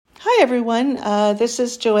everyone. This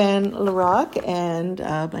is Joanne Larocque, and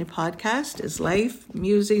my podcast is Life,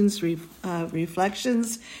 Musings,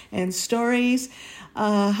 Reflections, and Stories.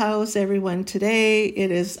 How's everyone today? It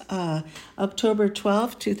is October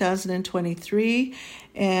 12th, 2023,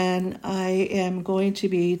 and I am going to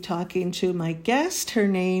be talking to my guest. Her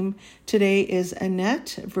name today is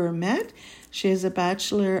Annette Vermette. She has a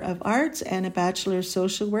Bachelor of Arts and a Bachelor of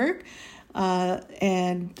Social Work,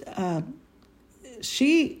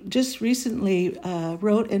 she just recently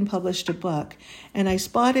wrote and published a book, and I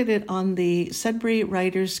spotted it on the Sudbury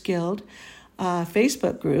Writers Guild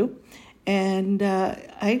Facebook group, and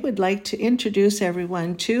I would like to introduce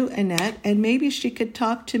everyone to Annette, and maybe she could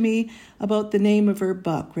talk to me about the name of her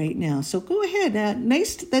book right now. So go ahead.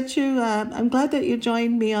 Nice that you, I'm glad that you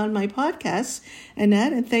joined me on my podcast,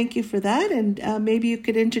 Annette, and thank you for that, and maybe you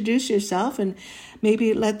could introduce yourself and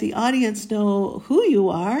maybe let the audience know who you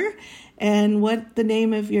are and what the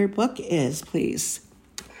name of your book is, please.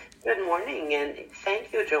 Good morning, and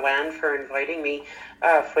thank you, Joanne, for inviting me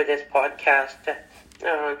for this podcast.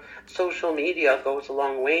 Social media goes a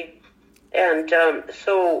long way, and I'm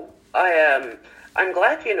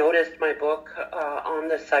glad you noticed my book on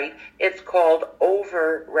the site. It's called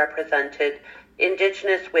Overrepresented: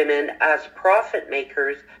 Indigenous Women as Profit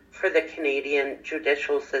Makers for the Canadian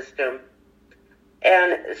Judicial System.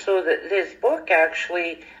 And so this book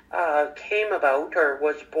actually came about, or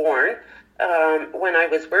was born, when I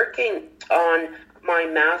was working on my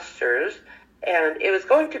master's, and it was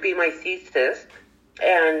going to be my thesis,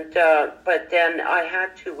 and but then I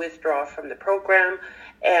had to withdraw from the program,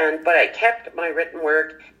 but I kept my written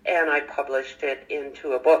work and I published it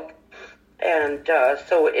into a book, and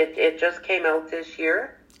so it just came out this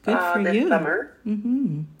year. Good for this you. Summer.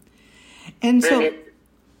 Mm-hmm. And so.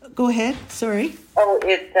 Go ahead. Sorry. Oh,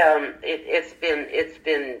 it's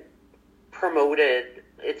been promoted.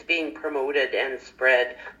 It's being promoted and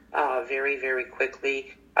spread very, very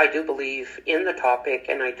quickly. I do believe in the topic,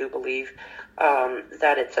 and I do believe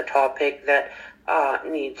that it's a topic that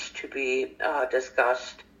needs to be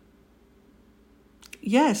discussed.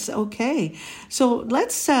 Yes. Okay. So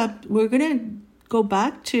let's. We're going to go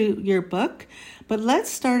back to your book. But let's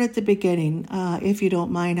start at the beginning, if you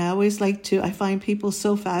don't mind. I always like to. I find people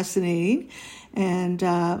so fascinating, and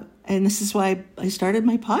this is why I started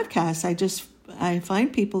my podcast. I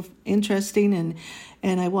find people interesting,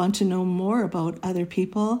 and I want to know more about other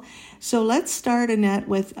people. So let's start, Annette,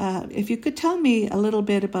 with if you could tell me a little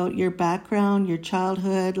bit about your background, your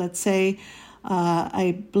childhood. Let's say,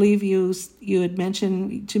 I believe you had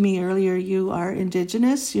mentioned to me earlier you are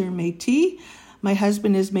Indigenous. You're Metis. My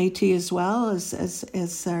husband is Metis as well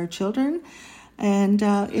as our children. And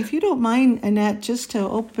if you don't mind, Annette, just to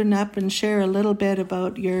open up and share a little bit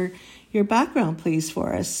about your background, please,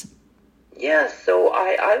 for us. Yes, so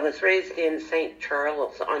I was raised in St.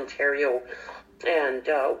 Charles, Ontario, and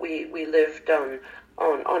we lived on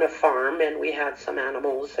a farm, and we had some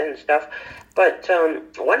animals and stuff. But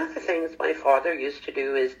one of the things my father used to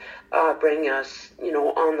do is bring us,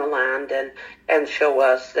 on the land and show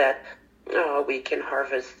us that we can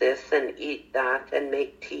harvest this and eat that and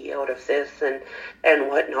make tea out of this and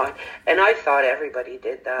whatnot. And I thought everybody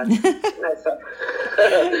did that.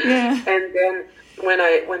 Yeah. And then when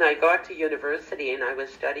I got to university and I was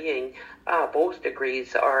studying, both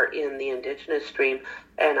degrees are in the Indigenous stream,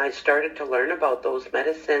 and I started to learn about those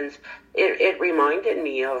medicines. It reminded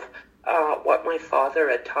me of what my father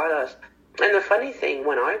had taught us. And the funny thing,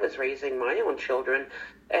 when I was raising my own children,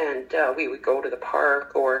 and we would go to the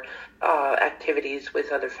park or activities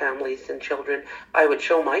with other families and children, I would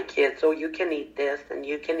show my kids, oh, you can eat this and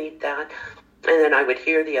you can eat that. And then I would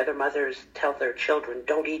hear the other mothers tell their children,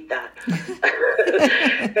 don't eat that.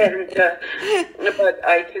 But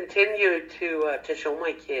I continued to show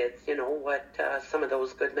my kids, what some of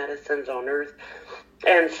those good medicines on earth.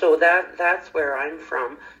 And so that's where I'm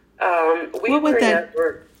from. What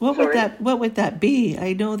would that be?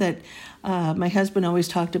 I know that my husband always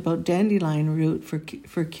talked about dandelion root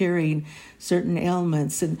for curing certain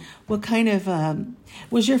ailments. And what kind of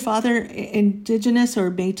was your father Indigenous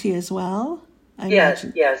or Metis as well? Yes,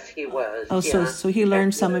 he was. Oh, yeah. So he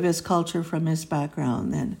learned some of his culture from his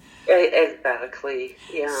background then. Exactly.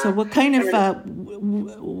 Yeah. So what kind of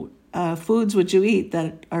foods would you eat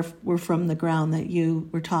that were from the ground that you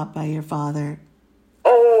were taught by your father?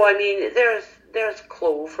 Oh, I mean, there's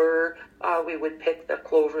clover. We would pick the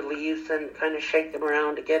clover leaves and kind of shake them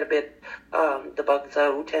around to get a bit the bugs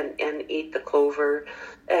out and eat the clover.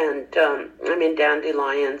 And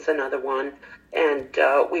dandelion's another one. And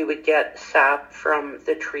we would get sap from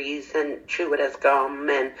the trees and chew it as gum.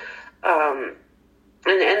 And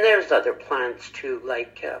And there's other plants too,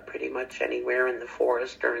 like pretty much anywhere in the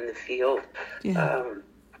forest or in the field. Yeah.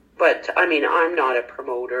 But I mean, I'm not a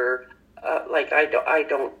promoter. I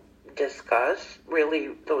don't discuss really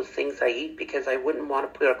those things I eat because I wouldn't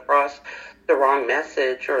want to put across the wrong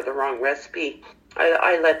message or the wrong recipe.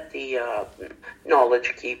 I let the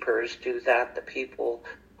knowledge keepers do that.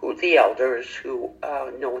 The elders who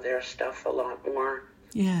know their stuff a lot more.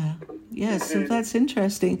 Yeah. Yes. So that's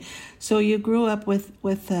interesting. So you grew up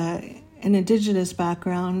with an Indigenous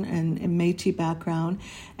background and a Metis background,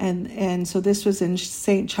 and so this was in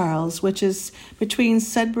St. Charles, which is between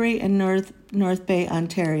Sudbury and North Bay,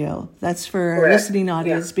 Ontario. That's for our listening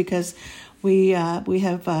audience, because we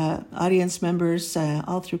have audience members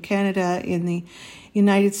all through Canada, in the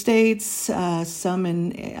United States, some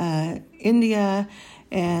in India,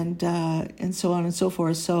 and so on and so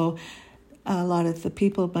forth. So a lot of the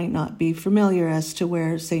people might not be familiar as to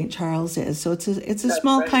where St. Charles is. So it's a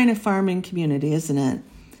small kind of farming community, isn't it?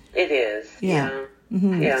 It is. Yeah.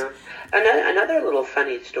 Mm-hmm. Yeah. Another little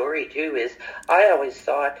funny story too is I always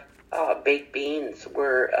thought baked beans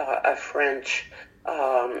were a French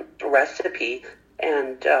recipe.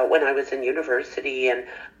 And when I was in university, and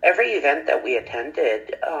every event that we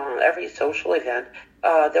attended, every social event,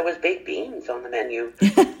 there was baked beans on the menu,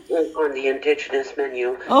 on the Indigenous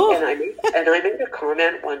menu. Oh. And I made a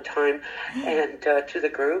comment one time, and to the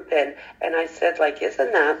group, and I said, like,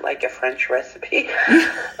 isn't that like a French recipe?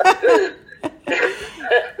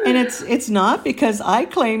 And it's not, because I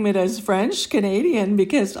claim it as French Canadian,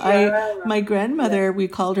 because my grandmother, we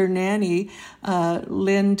called her Nanny,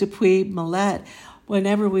 Lynn Dupuis Millette.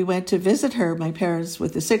 Whenever we went to visit her, my parents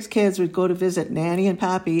with the 6 kids would go to visit Nanny and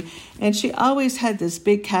Pappy, and she always had this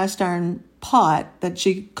big cast iron pot that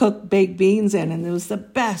she cooked baked beans in, and it was the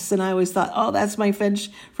best. And I always thought, oh, that's my French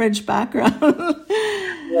background.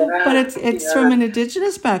 But it's from an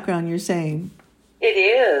Indigenous background, you're saying? It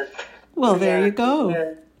is. Well, there you go.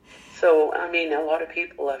 Yeah. So, I mean, a lot of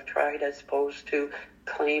people have tried, I suppose, to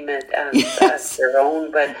claim it as their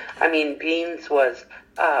own. But, I mean, beans was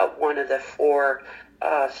one of the 4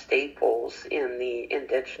 staples in the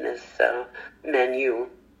Indigenous menu,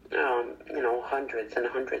 hundreds and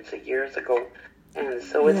hundreds of years ago. And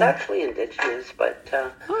so it's actually Indigenous, but...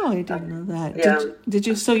 I didn't know that. Yeah. Did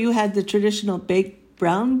you? So you had the traditional baked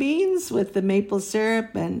brown beans with the maple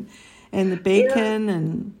syrup and the bacon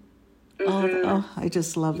and... Oh, I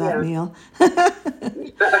just love that meal.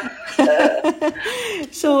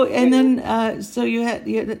 So, and then, so you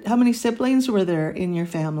had, how many siblings were there in your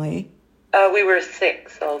family? We were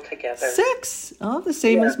 6 altogether. 6? Oh, the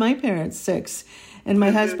same as my parents, 6. And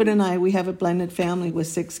my husband and I, we have a blended family with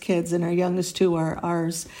 6 kids, and our youngest 2 are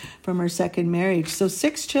ours from our second marriage. So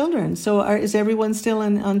 6 children. So is everyone still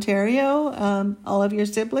in Ontario, all of your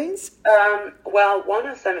siblings? Well, one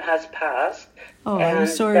of them has passed. Oh, I'm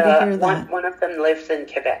sorry to hear that. One of them lives in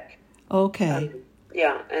Quebec. Okay.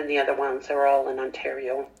 And the other ones are all in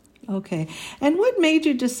Ontario. Okay. And what made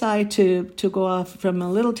you decide to go off from a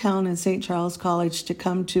little town in St. Charles College to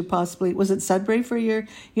come to possibly, was it Sudbury for your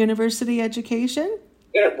university education?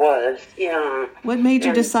 It was, yeah. What made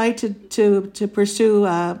you decide to pursue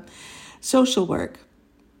social work?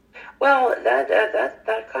 Well,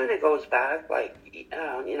 that kind of goes back, like,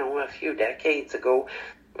 a few decades ago.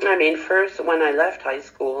 I mean, first, when I left high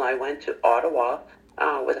school, I went to Ottawa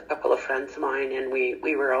with a couple of friends of mine, and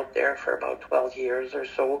we were out there for about 12 years or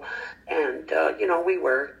so, and we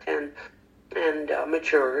worked and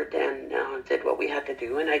matured and did what we had to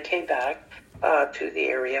do, and I came back to the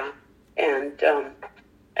area, and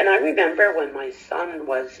I remember when my son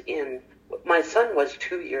was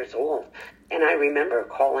 2 years old, and I remember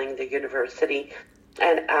calling the university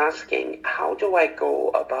and asking, how do I go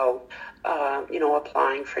about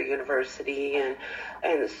applying for university,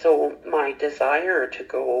 and so my desire to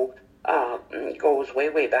go goes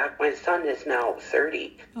way back. My son is now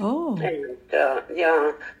 30. Oh. And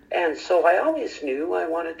and so I always knew I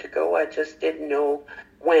wanted to go. I just didn't know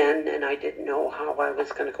when, and I didn't know how I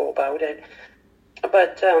was going to go about it.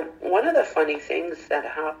 But one of the funny things that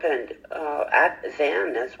happened at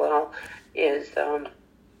then as well is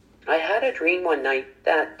I had a dream one night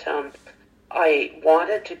that I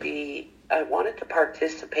wanted to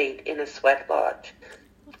participate in a sweat lodge.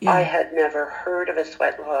 Yeah. I had never heard of a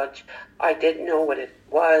sweat lodge. I didn't know what it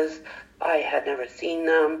was. I had never seen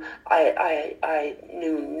them. I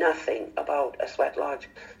knew nothing about a sweat lodge.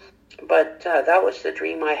 But that was the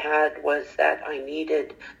dream I had, was that I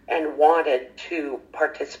needed and wanted to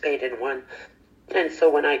participate in one. And so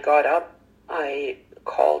when I got up, I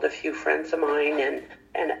called a few friends of mine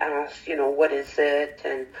and asked, what is it?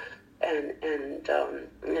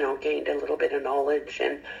 gained a little bit of knowledge.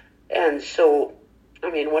 And so,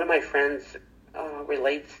 I mean, one of my friends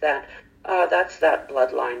relates that that's that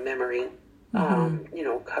bloodline memory,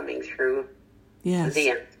 coming through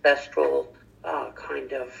the ancestral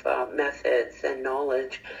kind of methods and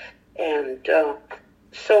knowledge. And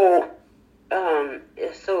so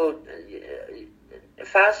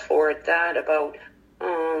fast forward that about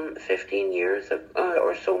 15 years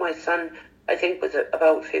or so, my son, I think, was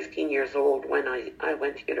about 15 years old when I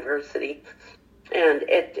went to university. And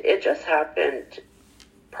it just happened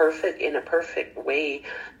in a perfect way,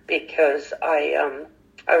 because I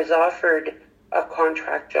was offered a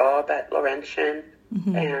contract job at Laurentian,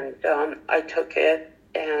 and I took it,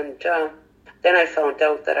 and then I found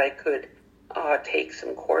out that I could take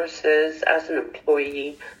some courses as an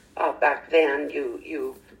employee. Back then,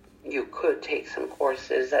 you could take some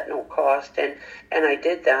courses at no cost, and I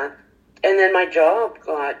did that. And then my job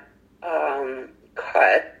got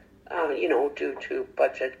cut, due to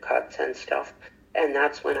budget cuts and stuff. And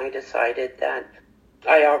that's when I decided that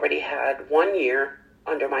I already had 1 year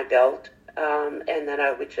under my belt, and that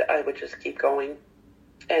I would just keep going.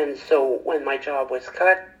 And so when my job was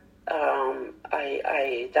cut,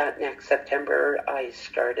 that next September I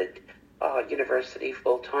started university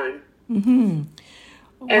full time. Mm-hmm.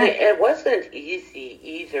 And it wasn't easy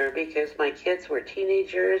either, because my kids were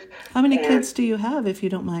teenagers. How many kids do you have, if you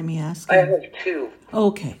don't mind me asking? I have 2.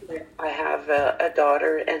 Okay. I have a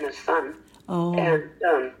daughter and a son. Oh. And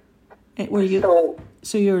were you?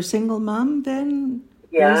 So you're a single mom then?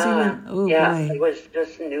 Yeah. Boy. I was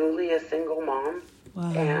just newly a single mom.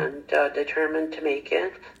 Wow. And determined to make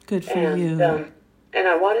it. Good for you. And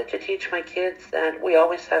I wanted to teach my kids that we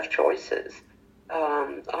always have choices.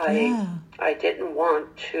 I didn't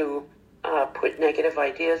want to put negative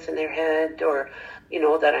ideas in their head, or,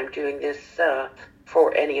 that I'm doing this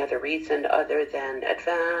for any other reason other than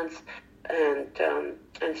advance.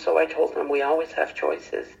 And so I told them we always have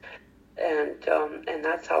choices. And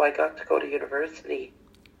that's how I got to go to university.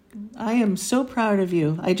 I am so proud of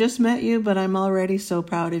you. I just met you, but I'm already so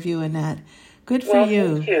proud of you, Annette. Good for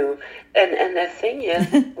you. Thank you. And the thing is,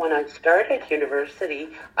 when I started university,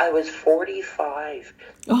 I was 45.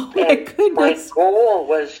 Oh, my goodness. My goal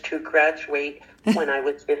was to graduate when I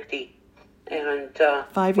was 50. And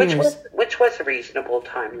 5 years. Which was a reasonable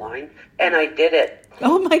timeline. And I did it.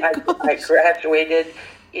 Oh, my gosh. I graduated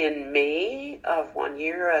in May of 1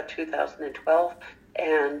 year, 2012.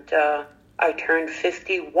 And I turned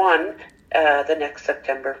 51 the next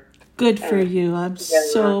September. Good for you. I'm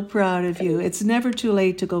so proud of you. It's never too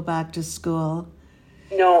late to go back to school.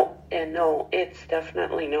 No, it's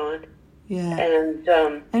definitely not. Yeah.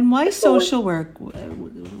 And why social work?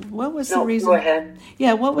 What was the reason? Go ahead.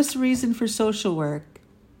 Yeah, what was the reason for social work?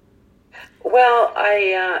 Well,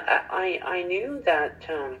 I knew that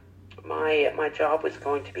my job was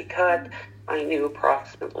going to be cut. I knew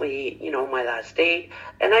approximately, my last date,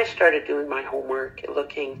 and I started doing my homework,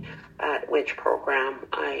 looking at which program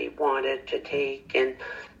I wanted to take, and,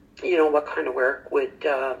 what kind of work would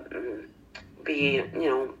be,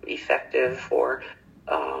 effective for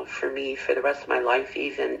me for the rest of my life,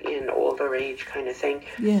 even in older age kind of thing.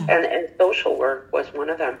 Yeah. And social work was one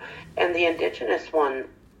of them. And the Indigenous one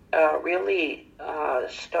really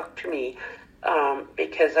stuck to me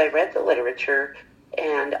because I read the literature,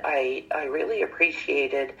 and I really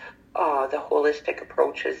appreciated the holistic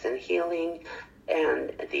approaches in healing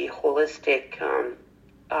and the holistic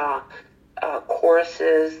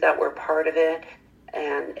courses that were part of it,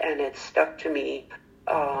 and it stuck to me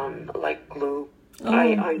like glue. Oh.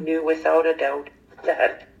 I knew without a doubt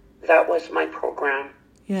that was my program.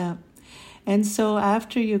 Yeah. And so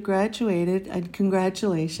after you graduated, and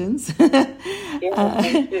congratulations. Yeah,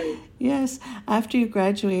 thank you. Yes. After you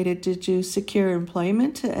graduated, did you secure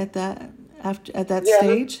employment at that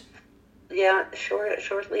stage? Yeah,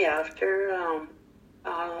 shortly after,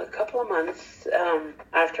 a couple of months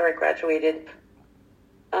after I graduated.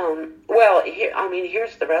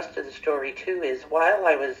 Here's the rest of the story too. Is while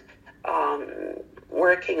I was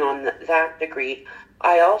working on that degree,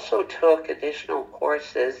 I also took additional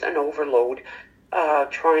courses, an overload,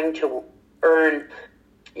 trying to earn,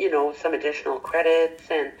 some additional credits.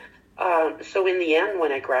 And so in the end,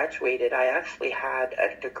 when I graduated, I actually had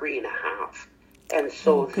a degree and a half. And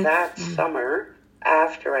so that summer,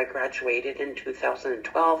 after I graduated in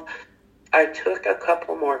 2012, I took a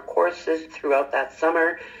couple more courses throughout that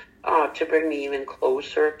summer to bring me even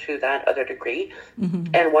closer to that other degree.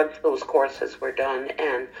 Mm-hmm. And once those courses were done,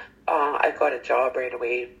 and I got a job right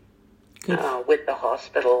away with the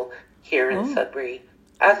hospital here in Sudbury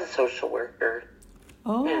as a social worker.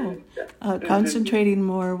 Oh, And concentrating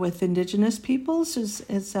more with Indigenous peoples,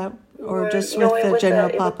 is that, or just no, with the general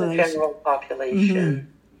it was the population? general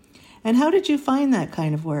population. And how did you find that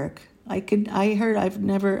kind of work? I've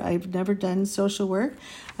never done social work.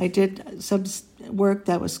 I did some work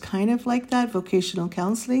that was kind of like that, vocational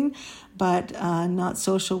counseling, but not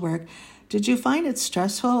social work. Did you find it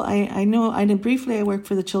stressful? I know, briefly I worked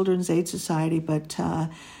for the Children's Aid Society, but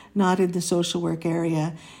not in the social work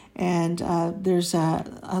area. And there's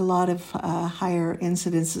a lot of higher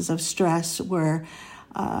incidences of stress where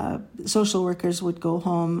social workers would go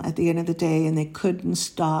home at the end of the day and they couldn't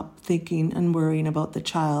stop thinking and worrying about the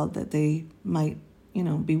child that they might,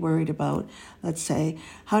 be worried about, let's say.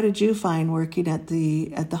 How did you find working at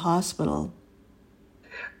the hospital?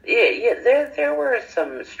 Yeah, there were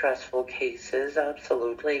some stressful cases,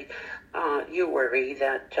 absolutely. You worry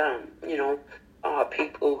that,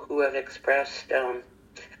 people who have expressed,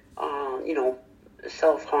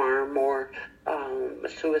 self-harm or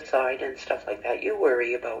suicide and stuff like that, you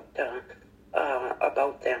worry about them,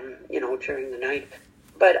 during the night.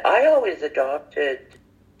 But I always adopted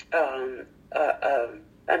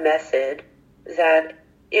a method that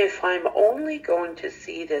if I'm only going to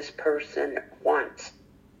see this person once,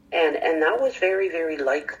 and that was very, very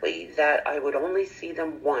likely that I would only see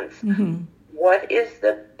them once, what is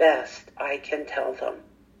the best I can tell them?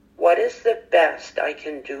 What is the best I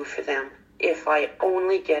can do for them if I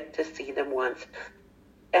only get to see them once?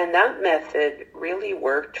 And that method really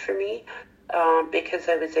worked for me because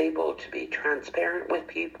I was able to be transparent with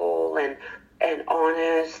people and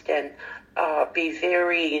honest and be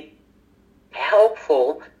very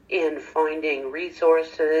helpful in finding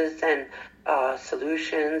resources and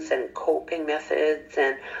solutions and coping methods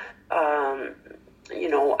and,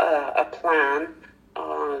 a plan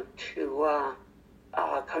to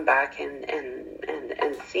come back and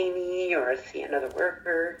see me or see another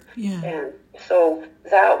worker. Yeah. And so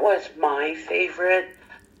that was my favorite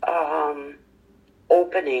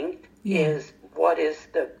opening, is what is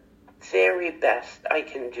the very best I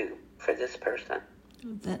can do for this person.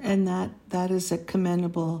 And that is a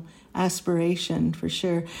commendable aspiration for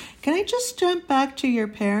sure. Can I just jump back to your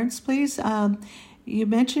parents, please? You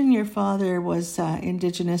mentioned your father was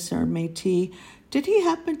Indigenous or Metis. Did he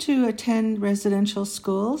happen to attend residential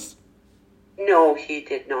schools? No, he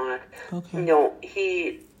did not. Okay. No,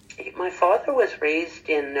 my father was raised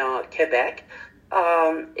in Quebec.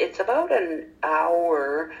 It's about an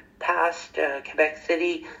hour past Quebec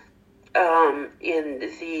City, in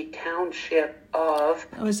the township of...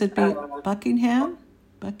 Was it Buckingham?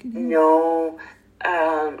 Buckingham? No,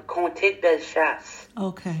 Comté de Bellechasse.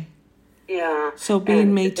 Okay. Yeah. So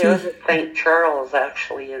being Métis. There's a St. Charles,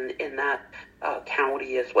 actually, in that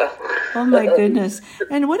county as well. Oh, my goodness.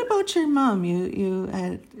 And what about your mom?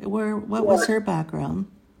 What was her background?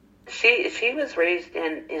 She was raised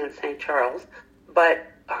in St. Charles, but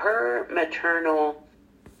her maternal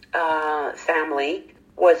family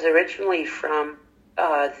was originally from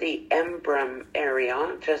the Embrun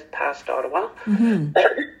area, just past Ottawa. And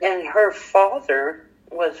her father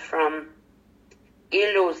was from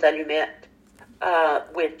Île aux Allumettes,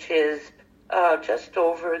 which is just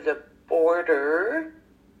over the border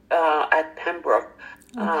at Pembroke.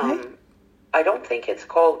 Okay. I don't think it's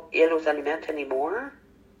called Île aux Allumettes anymore,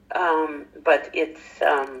 but it's...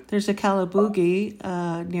 There's a Calabugie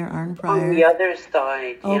near Arnprior. On the other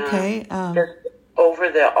side, okay. just over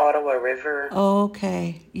the Ottawa River.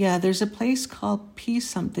 Okay. Yeah, there's a place called P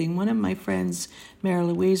something. One of my friends, Mary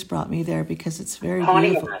Louise, brought me there because it's very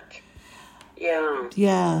beautiful. Yeah.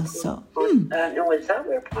 Yeah, so... No, is that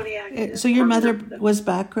where Pontiac is? So your mother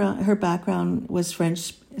her background was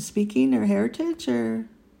French speaking or heritage, or?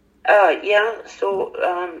 Yeah, so,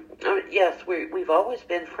 yes, we've always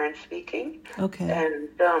been French speaking. Okay. And,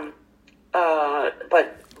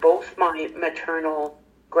 but both my maternal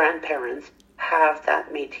grandparents have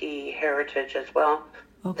that Métis heritage as well.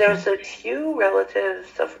 Okay. There's a few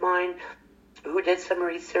relatives of mine who did some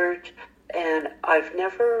research, and I've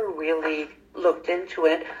never really looked into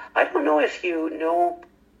it. I don't know if you know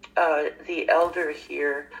the elder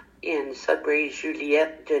here in Sudbury,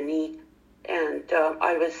 Juliette Denis, and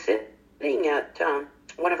I was sitting at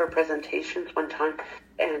one of her presentations one time,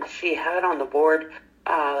 and she had on the board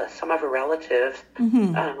some of her relatives,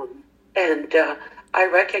 and I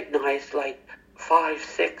recognized like 5,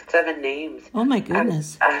 6, 7 names. Oh my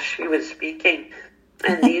goodness! As she was speaking,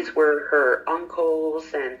 and these were her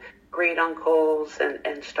uncles and great uncles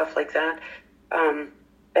and stuff like that.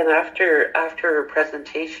 And after her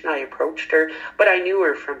presentation, I approached her, but I knew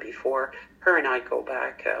her from before. Her and I go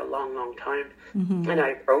back a long, long time. And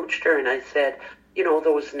I approached her and I said,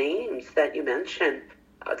 those names that you mentioned,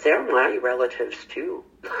 they're my relatives too.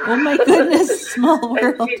 Oh my goodness, small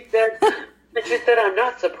world. And she said, I'm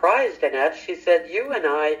not surprised, Annette. She said, you and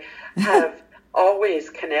I have always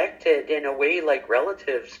connected in a way like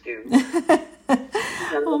relatives do.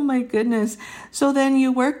 Oh my goodness. So then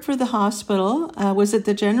you worked for the hospital. Was it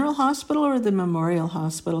the General Hospital or the Memorial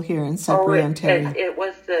Hospital here in Sudbury, Ontario? It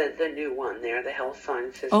was the new one there, the Health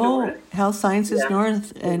Sciences North. Oh, Health Sciences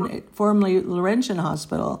North, and formerly Laurentian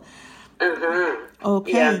Hospital.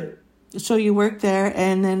 Okay. Yeah. So you worked there,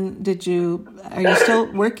 and then are you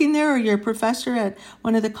still working there, or you're a professor at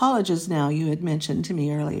one of the colleges now, you had mentioned to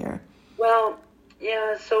me earlier? Well,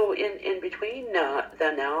 yeah, so in between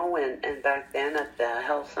the now and back then at the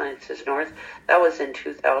Health Sciences North, that was in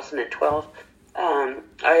 2012,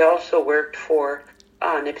 I also worked for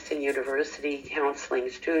Nipissing University counseling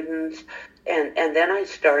students, and then I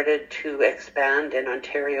started to expand in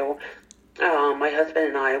Ontario. My husband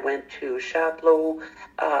and I went to Chapleau,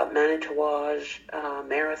 Manitouage,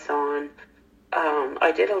 Marathon.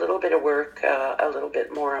 I did a little bit of work, a little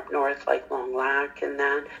bit more up north, like Long Lac and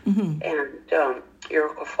that, and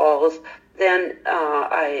Iroquois Falls. Then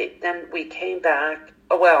we came back.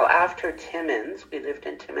 Well, after Timmins, we lived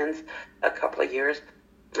in Timmins a couple of years,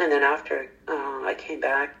 and then after I came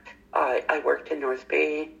back, I worked in North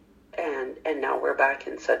Bay. And now we're back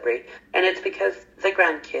in Sudbury. And it's because the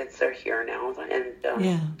grandkids are here now, and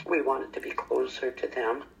we wanted to be closer to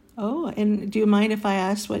them. Oh, and do you mind if I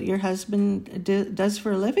ask what your husband does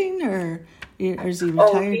for a living, or is he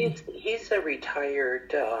retired? Oh, he's a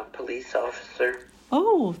retired police officer.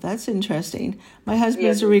 Oh, that's interesting. My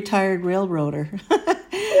husband's a retired railroader.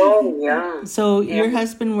 Oh, yeah. So your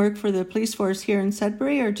husband worked for the police force here in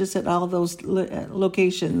Sudbury, or just at all those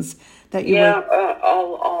locations that you work?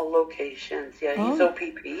 All locations. Yeah, he's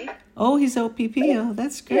OPP. Oh, he's OPP. Oh,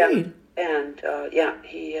 that's great. Yeah. And,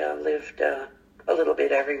 he lived a little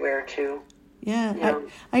bit everywhere, too. Yeah.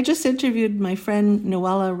 I just interviewed my friend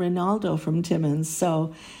Noella Rinaldo from Timmins,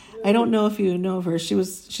 so I don't know if you know of her.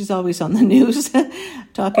 She's always on the news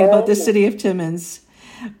talking about the city of Timmins.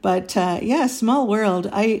 But small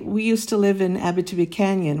world. We used to live in Abitibi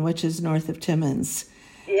Canyon, which is north of Timmins.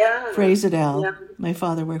 Yeah. Fraserville. Yeah. My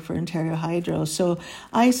father worked for Ontario Hydro, so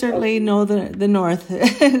I certainly know the north,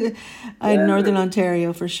 Northern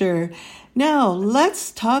Ontario for sure. Now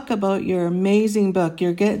let's talk about your amazing book.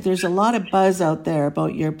 There's a lot of buzz out there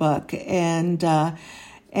about your book, and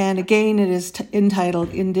again, it is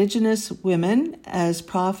entitled Indigenous Women as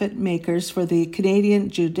Profit Makers for the Canadian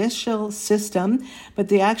Judicial System, but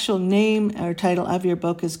the actual name or title of your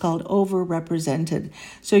book is called Overrepresented.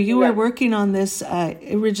 So you were working on this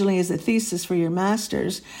originally as a thesis for your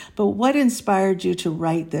master's, but what inspired you to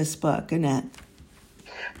write this book, Annette?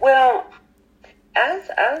 Well, as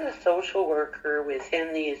a social worker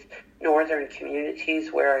within these northern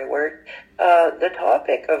communities where I worked, the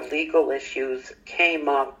topic of legal issues came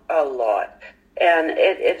up a lot. And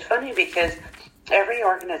it's funny because every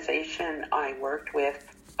organization I worked with,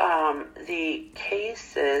 the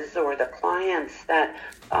cases or the clients that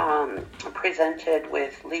presented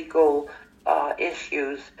with legal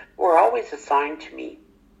issues were always assigned to me.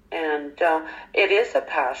 And it is a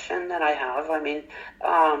passion that I have. I mean,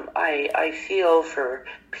 I feel for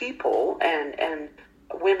people and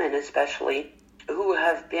women especially who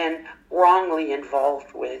have been wrongly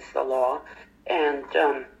involved with the law, and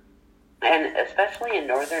especially in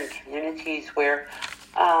northern communities where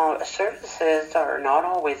services are not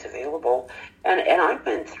always available. And I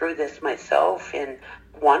went through this myself in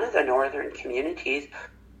one of the northern communities.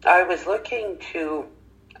 I was looking to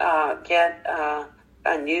get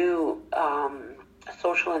a new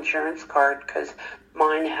social insurance card because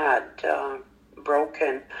mine had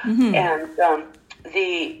broken, and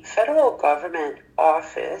the federal government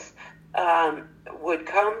office would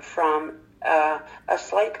come from a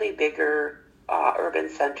slightly bigger urban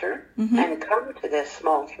center and come to this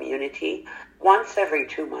small community once every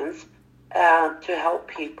 2 months to help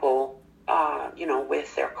people,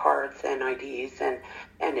 with their cards and IDs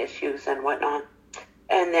and issues and whatnot.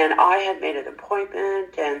 And then I had made an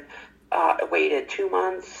appointment and waited 2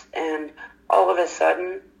 months, and all of a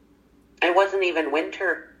sudden, it wasn't even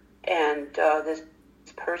winter, and this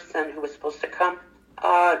person who was supposed to come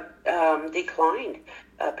declined.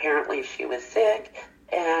 Apparently she was sick,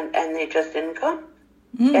 and they just didn't come.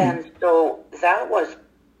 And so that was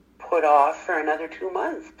put off for another 2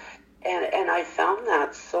 months. And I found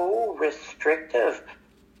that so restrictive.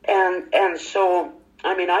 And so,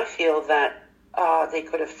 I mean, I feel that they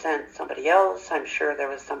could have sent somebody else. I'm sure there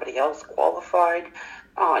was somebody else qualified,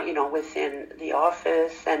 within the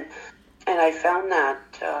office. And I found that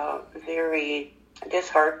very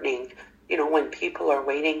disheartening, when people are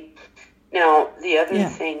waiting. Now, the other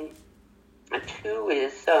thing, too,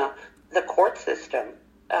 is the court system.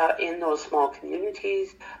 In those small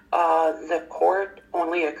communities, the court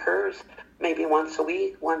only occurs maybe once a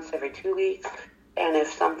week, once every 2 weeks. And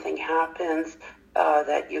if something happens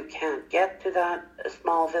that you can't get to that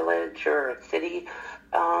small village or city,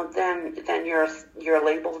 then you're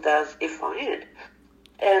labeled as defiant.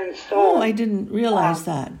 And so, I didn't realize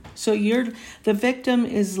that. So the victim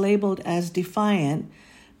is labeled as defiant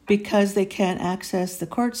because they can't access the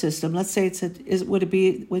court system. Let's say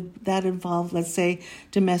would that involve, let's say,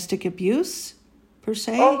 domestic abuse per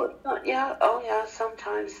se? Oh yeah,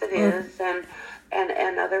 sometimes it is,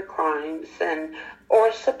 and other crimes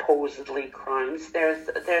or supposedly crimes.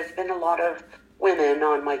 There's been a lot of women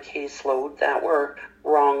on my caseload that were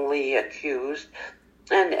wrongly accused,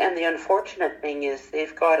 and the unfortunate thing is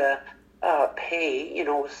they've got to pay,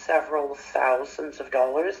 several thousands of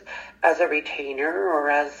dollars as a retainer or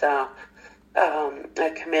as a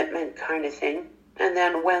commitment kind of thing. And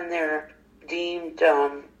then when they're deemed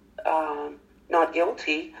not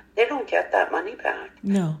guilty, they don't get that money back.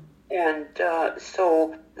 No. And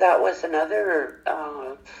so that was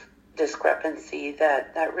another discrepancy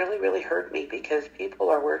that really, really hurt me, because people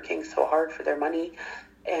are working so hard for their money,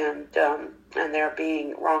 and they're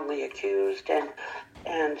being wrongly accused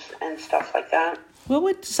and stuff like that. What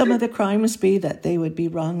would some of the crimes be that they would be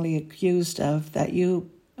wrongly accused of that you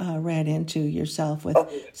ran into yourself with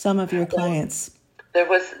some of your clients? There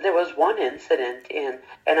was one incident and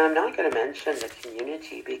I'm not going to mention the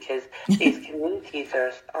community because these communities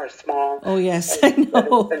are small. Oh yes, I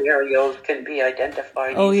know. Scenarios can be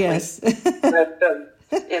identified. Oh easily. Yes. But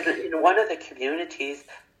in one of the communities,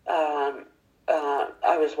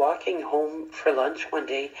 I was walking home for lunch one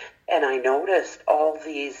day, and I noticed all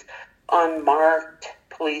these unmarked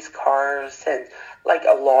police cars, and like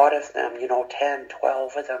a lot of them, 10,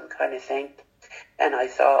 12 of them kind of thing. And I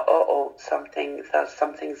thought,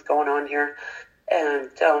 something's going on here. And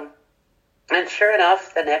sure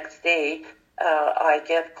enough, the next day, I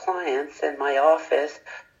get clients in my office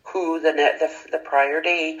who the prior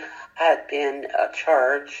day had been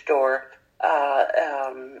charged or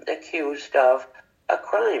accused of a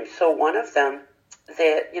crime. So one of them,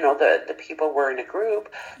 the people were in a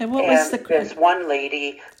group, and what was this one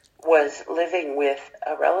lady was living with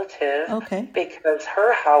a relative because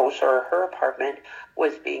her house or her apartment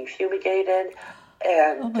was being fumigated,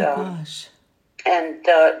 and oh my gosh. And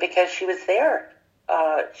because she was there,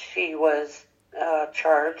 she was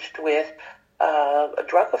charged with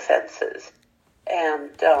drug offenses,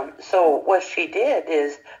 and so what she did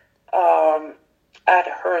is, at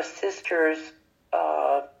her sister's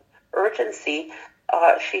urgency,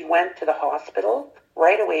 she went to the hospital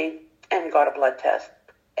right away and got a blood test.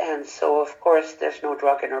 And so, of course, there's no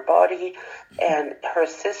drug in her body. And her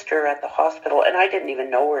sister at the hospital, and I didn't even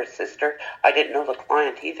know her sister. I didn't know the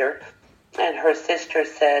client either. And her sister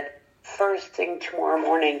said, first thing tomorrow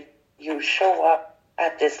morning, you show up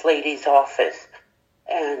at this lady's office.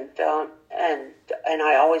 And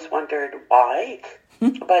I always wondered why.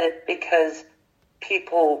 But it's because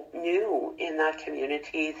people knew in that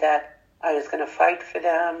community that I was going to fight for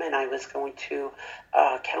them, and I was going to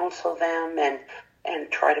counsel them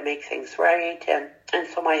and try to make things right. And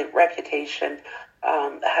so my reputation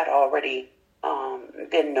had already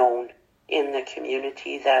been known in the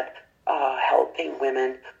community, that helping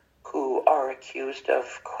women who are accused of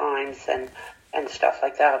crimes and stuff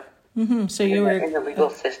like that. Mm-hmm. So you were in the legal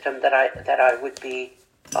system, that I would be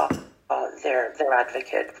their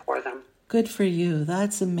advocate for them. Good for you.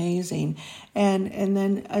 That's amazing. And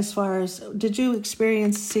then, as far as, did you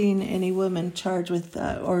experience seeing any women charged with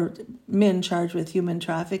or men charged with human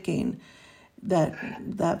trafficking that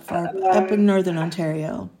far up in Northern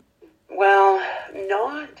Ontario? Well,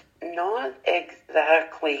 not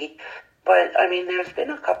exactly, but I mean, there's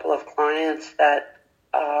been a couple of clients that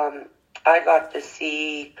I got to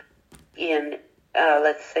see in,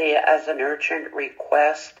 let's say, as an urgent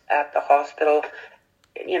request at the hospital,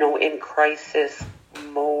 in crisis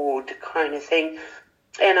mode kind of thing.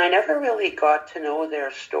 And I never really got to know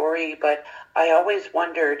their story, but I always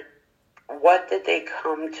wondered, what did they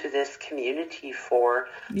come to this community for?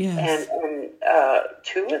 Yes. And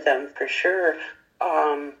two of them for sure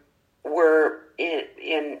were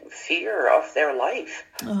in fear of their life.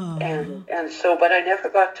 Oh. And so, but I never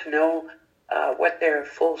got to know what their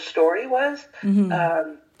full story was. Mm-hmm.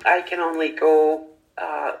 I can only go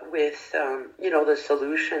with the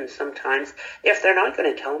solution sometimes. If they're not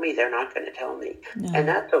going to tell me, they're not going to tell me. No. And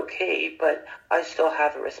that's okay, but I still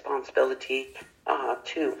have a responsibility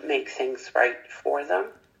to make things right for them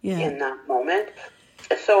in that moment.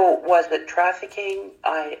 So was it trafficking?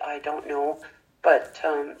 I don't know. But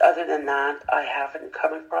other than that, I haven't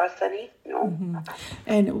come across any. No. Mm-hmm.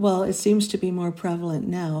 And well, it seems to be more prevalent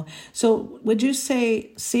now. So would you say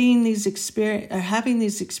seeing these or having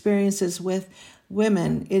these experiences with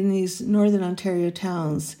women in these Northern Ontario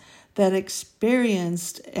towns that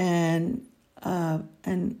experienced an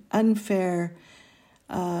unfair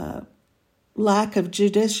lack of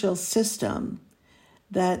judicial system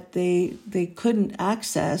that they couldn't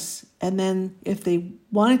access, and then if they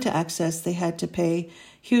wanted to access, they had to pay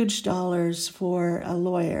huge dollars for a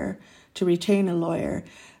lawyer, to retain a lawyer.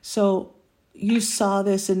 So you saw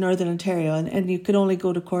this in Northern Ontario, and you could only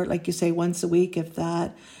go to court, like you say, once a week, if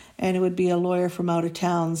that, and it would be a lawyer from out of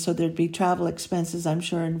town, so there'd be travel expenses, I'm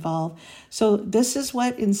sure, involved. So this is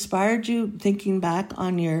what inspired you, thinking back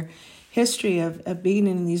on your history of being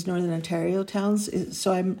in these Northern Ontario towns.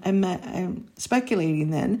 So I'm speculating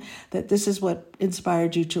then that this is what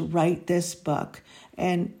inspired you to write this book,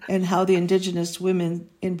 and how the Indigenous women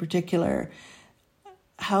in particular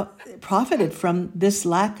how profited from this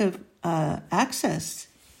lack of access.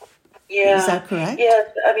 Yeah. Is that correct?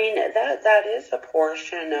 Yes, I mean that is a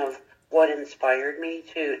portion of what inspired me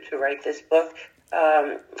to write this book.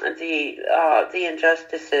 The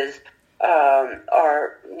injustices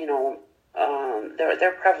are,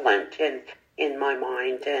 they're prevalent in my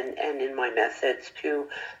mind and in my methods too,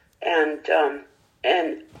 and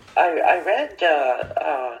I read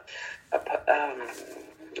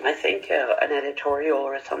I think an editorial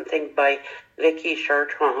or something by Vicky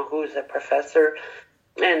Chartrand, who's a professor,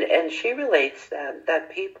 and she relates that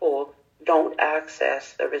people don't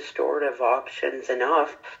access the restorative options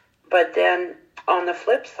enough, but then on the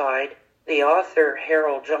flip side, the author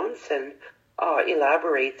Harold Johnson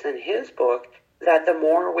elaborates in his book that the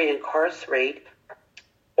more we incarcerate,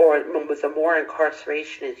 or the more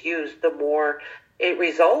incarceration is used, the more it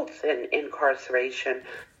results in incarceration.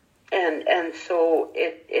 And so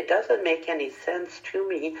it doesn't make any sense to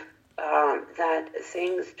me that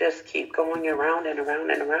things just keep going around and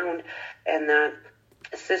around and around, and that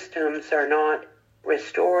systems are not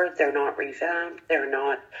restored, they're not revamped, they're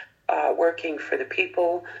not working for the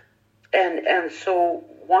people. And so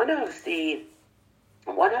one of the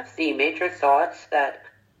major thoughts that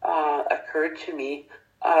occurred to me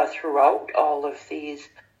throughout all of these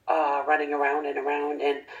running around and around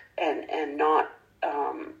and not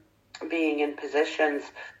being in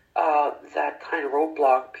positions that kind of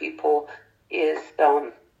roadblock people is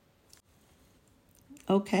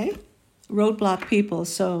okay, roadblock people.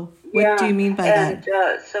 So what do you mean by that?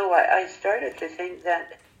 So I started to think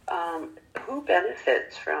that who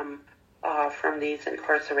benefits from these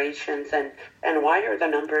incarcerations, and why are the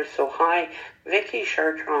numbers so high? Vicky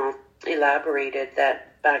Chartrand elaborated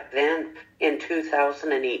that back then in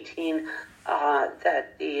 2018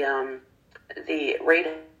 that the rate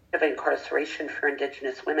of incarceration for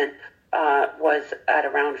Indigenous women was at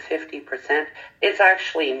around 50%. It's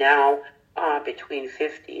actually now between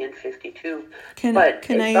 50 and 52.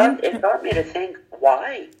 It got me to think,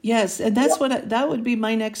 why? Yes, and that's that would be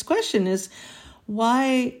my next question is,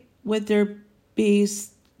 why would there be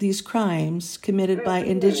these crimes committed by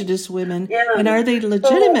Indigenous women, and are they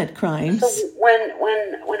legitimate crimes? So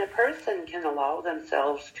when a person can allow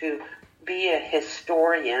themselves to be a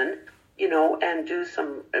historian, and do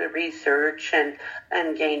some research and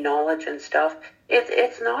gain knowledge and stuff,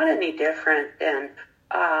 it's not any different than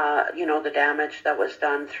the damage that was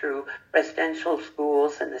done through residential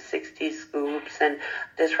schools in the 60s scoops and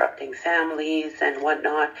disrupting families and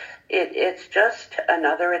whatnot. It's just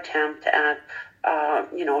another attempt at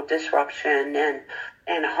disruption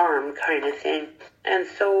and harm kind of thing. And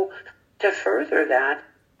so to further that,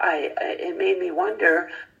 it made me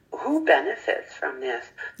wonder, who benefits from this?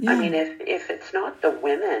 Yeah. I mean, if it's not the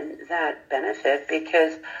women that benefit,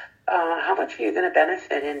 because how much are you going to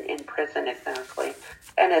benefit in prison exactly?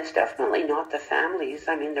 And it's definitely not the families.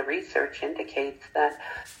 I mean, the research indicates that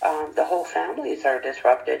the whole families are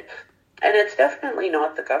disrupted. And it's definitely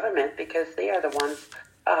not the government, because they are the ones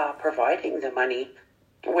providing the money,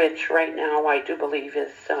 which right now I do believe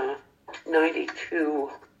is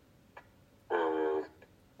 92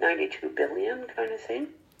 billion kind of thing.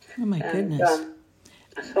 Oh my goodness.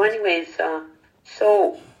 So anyways,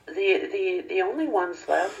 so the only ones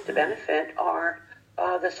left to benefit are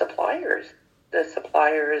the suppliers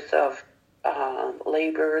of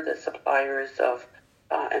labor, the suppliers of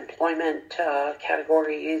employment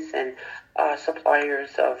categories, and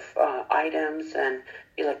suppliers of items and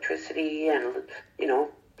electricity and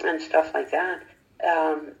and stuff like that.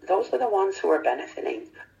 Those are the ones who are benefiting.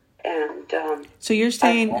 And so you're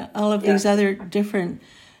saying all of these other different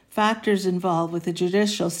factors involved with the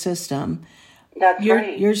judicial system. That's You're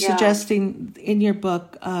right. suggesting in your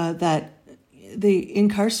book that the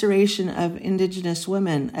incarceration of Indigenous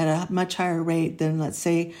women at a much higher rate than, let's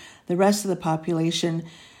say, the rest of the population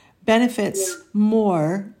benefits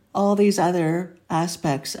more all these other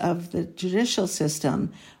aspects of the judicial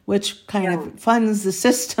system, which kind of funds the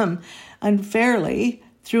system unfairly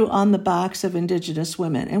through on the backs of Indigenous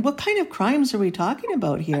women. And what kind of crimes are we talking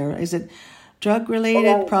about here? Is it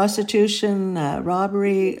drug-related, prostitution,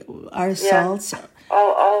 robbery, assaults?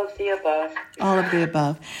 All of the above. All of the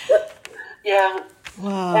above. Yeah.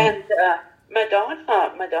 Wow. And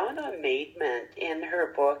Madonna Maidment, in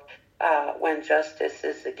her book, When Justice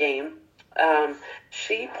is a Game,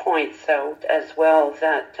 she points out as well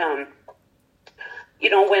that,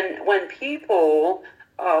 when people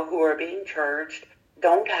who are being charged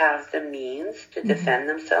don't have the means to defend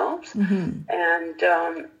themselves, and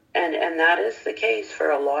that is the case for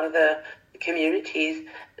a lot of the communities,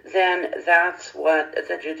 then that's what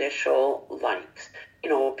the judicial likes.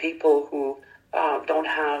 People who don't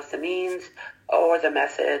have the means or the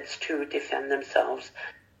methods to defend themselves.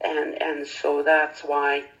 And so that's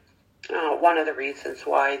why, one of the reasons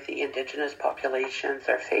why the Indigenous populations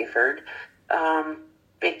are favored,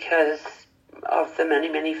 because of the many,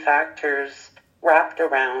 many factors wrapped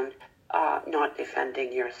around not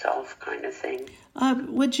defending yourself kind of thing.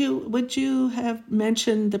 Would you have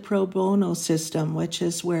mentioned the pro bono system, which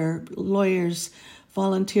is where lawyers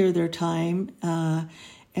volunteer their time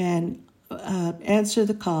and answer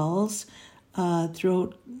the calls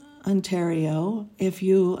throughout Ontario if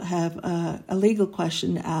you have a legal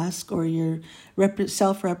question to ask or you're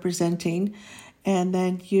self-representing, and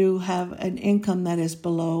then you have an income that is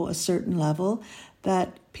below a certain level,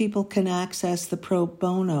 that people can access the pro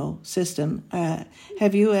bono system.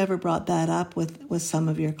 Have you ever brought that up with some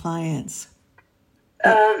of your clients?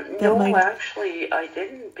 Actually, I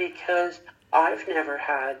didn't, because I've never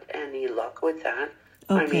had any luck with that.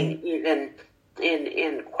 Okay. I mean, even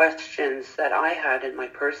in questions that I had in my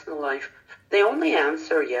personal life, they only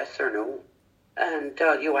answer yes or no. And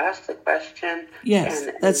you ask the question. Yes,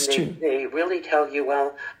 that's true. They really tell you,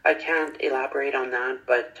 well, I can't elaborate on that,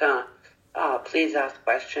 but please ask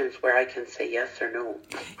questions where I can say yes or no.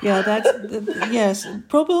 Yeah, yes.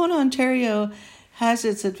 Pro Bono Ontario has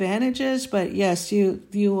its advantages, but yes,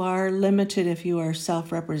 you are limited if you are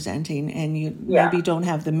self-representing and you maybe don't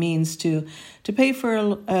have the means to pay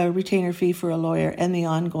for a retainer fee for a lawyer and the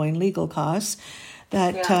ongoing legal costs.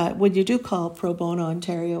 That when you do call Pro Bono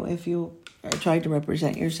Ontario, if you are trying to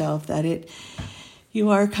represent yourself, that you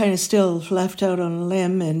are kind of still left out on a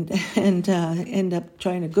limb and end up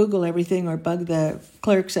trying to Google everything or bug the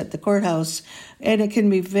clerks at the courthouse. And it can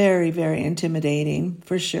be very, very intimidating,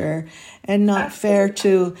 for sure, and not fair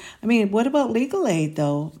to... I mean, what about legal aid,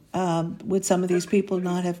 though? Would some of these people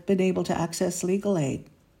not have been able to access legal aid?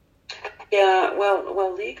 Yeah,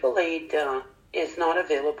 well, legal aid is not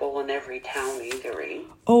available in every town either, eh?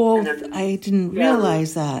 Oh, I didn't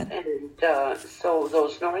realize that. And so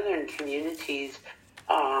those northern communities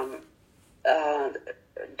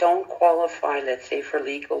don't qualify, let's say, for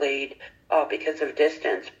legal aid because of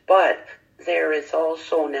distance. But there is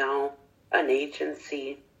also now an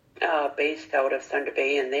agency based out of Thunder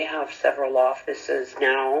Bay, and they have several offices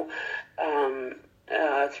now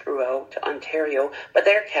throughout Ontario. But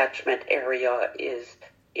their catchment area is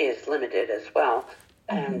limited as well.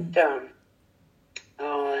 Mm-hmm.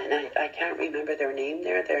 And I can't remember their name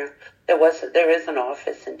there. There is an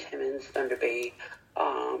office in Timmins, Thunder Bay,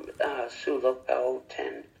 Sioux Lookout,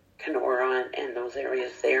 and Kenora, and those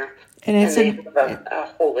areas there. And they have a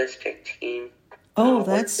holistic team. Oh,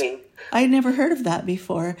 I never heard of that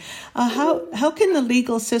before. How can the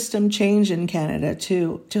legal system change in Canada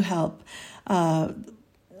to help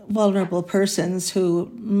vulnerable persons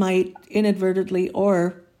who might inadvertently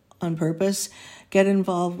or on purpose get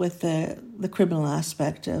involved with the criminal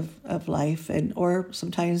aspect of life, or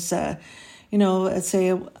sometimes let's say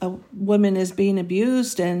a woman is being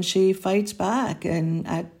abused and she fights back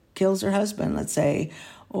and kills her husband, let's say,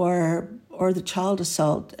 or the child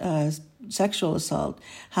assault, sexual assault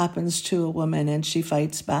happens to a woman and she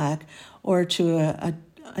fights back, or to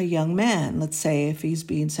a young man, let's say, if he's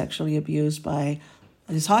being sexually abused by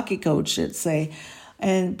his hockey coach, let's say,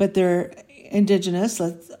 but they're Indigenous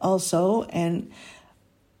also,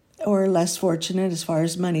 or less fortunate as far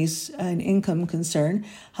as money's and income concerned.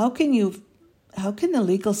 How can the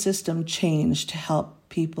legal system change to help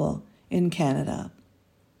people in Canada?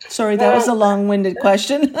 Sorry, that was a long-winded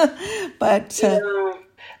question, but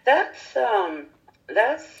that's the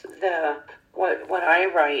what I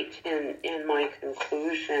write in my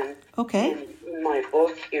conclusion in my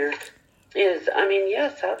book here is, I mean,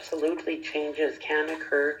 yes, absolutely, changes can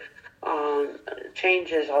occur.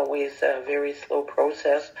 Change is always a very slow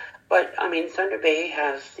process, but I mean, Thunder Bay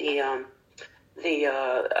has the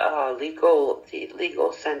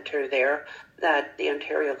legal center there that the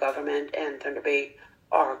Ontario government and Thunder Bay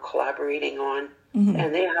are collaborating on,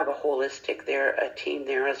 and they have a team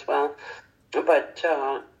there as well. But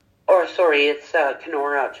it's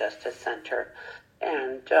Kenora Justice Center,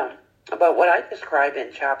 and but what I describe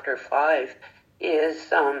in Chapter 5 is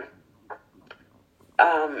hang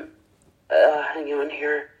on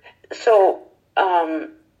here. So I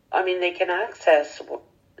mean, they can access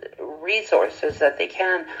resources that they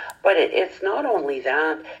can, but it's not only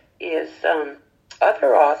that. Is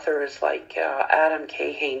other authors like Adam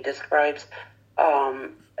Kahane describes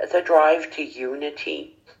the drive to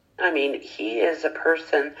unity. I mean, he is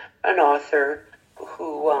an author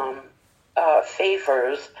who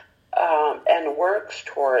favors and works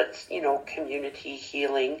towards, community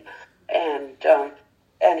healing, and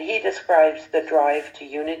he describes the drive to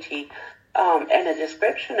unity, and a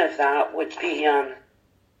description of that would be.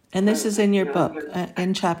 And this is in your book,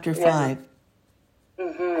 in Chapter 5.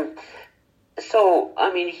 Mm-hmm. So,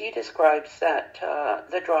 I mean, he describes that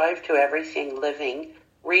the drive to everything living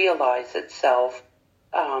realize itself,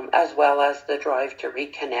 as well as the drive to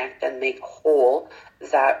reconnect and make whole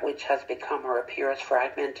that which has become or appears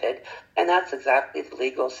fragmented. And that's exactly the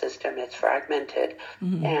legal system. It's fragmented.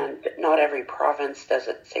 And not every province does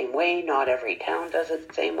it the same way. Not every town does it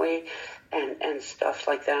the same way. And stuff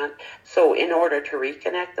like that. So in order to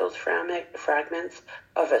reconnect those fragments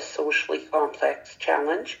of a socially complex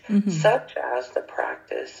challenge, such as the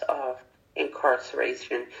practice of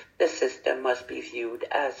incarceration, the system must be viewed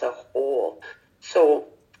as a whole. So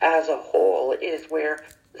as a whole is where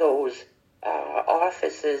those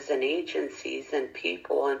offices and agencies and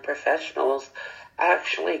people and professionals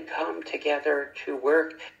actually come together to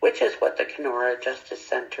work, which is what the Kenora Justice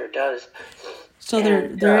Center does. So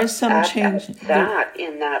there is some change. In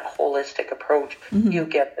that holistic approach, you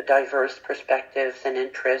get the diverse perspectives and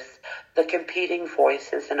interests, the competing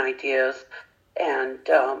voices and ideas, and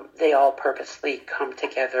they all purposely come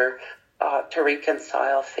together to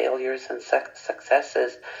reconcile failures and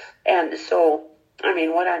successes. And so, I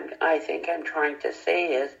mean, what I think I'm trying to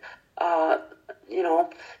say is,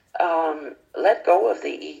 let go of the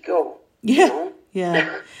ego. Yeah.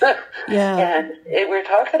 And we're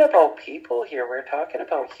talking about people here. We're talking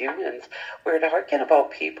about humans. We're talking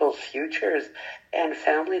about people's futures and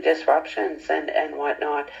family disruptions and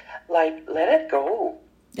whatnot. Like, let it go.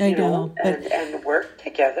 I know. And work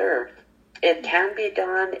together. It can be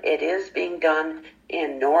done. It is being done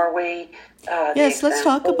in Norway. Yes, let's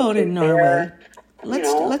talk about in Norway.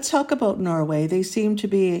 Let's talk about Norway. They seem to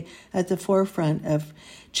be at the forefront of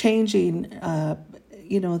changing,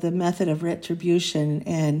 the method of retribution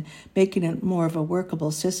and making it more of a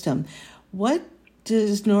workable system. What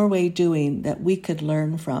is Norway doing that we could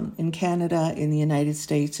learn from in Canada, in the United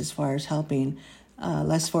States, as far as helping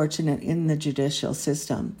less fortunate in the judicial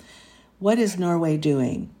system? What is Norway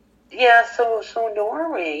doing? Yeah, so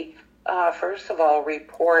Norway, first of all,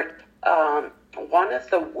 report one of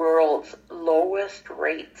the world's lowest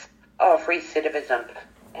rates of recidivism.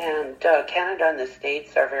 And Canada and the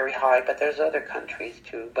States are very high, but there's other countries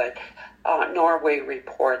too. But Norway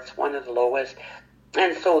reports one of the lowest.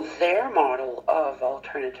 And so their model of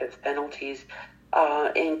alternative penalties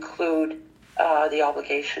include the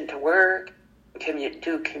obligation to work,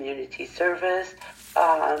 do community service,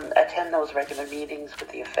 attend those regular meetings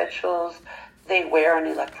with the officials. They wear an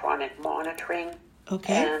electronic monitoring.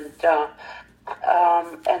 Okay. And the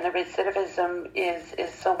recidivism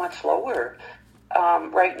is so much lower.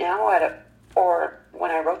 Right now,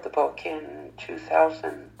 when I wrote the book in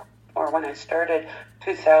 2000, or when I started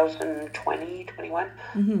 2020, 21,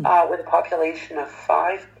 with a population of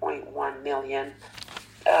 5.1 million,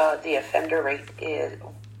 the offender rate is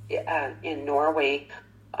in Norway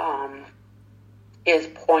is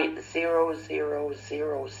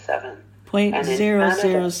 0.0007.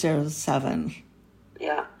 0.0007.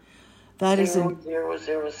 Yeah. That is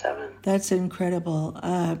 0.007. That's incredible.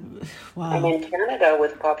 Wow. And in Canada,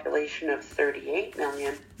 with a population of 38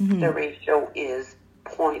 million, the ratio is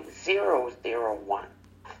 0.001.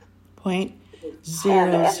 0.001.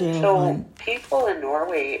 And so people in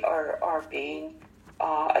Norway are being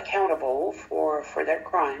accountable for their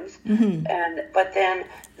crimes, but then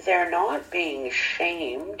they're not being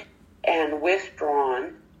shamed and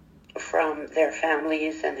withdrawn from their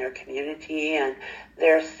families and their community, and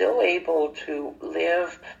they're still able to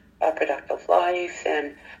live a productive life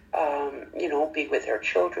and be with their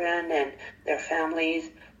children and their families.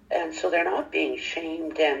 And so they're not being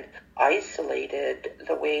shamed and isolated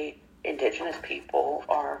the way Indigenous people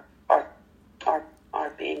are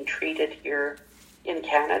being treated here in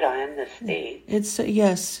Canada and the States. It's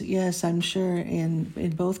yes, I'm sure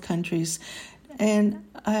in both countries. And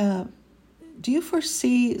do you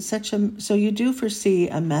foresee you do foresee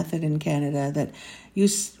a method in Canada that you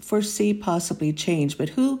foresee possibly change, but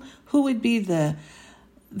who would be the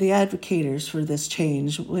advocators for this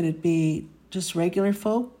change? Would it be just regular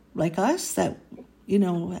folk like us that,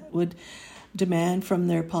 would demand from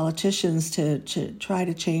their politicians to try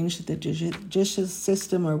to change the judicial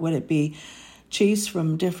system, or would it be chiefs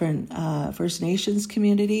from different First Nations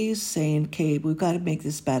communities saying, okay, we've got to make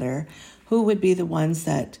this better? Who would be the ones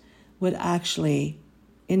that would actually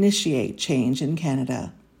initiate change in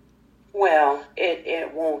Canada? Well,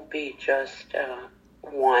 it won't be just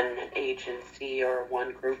one agency or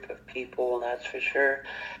one group of people, that's for sure.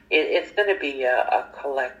 It's going to be a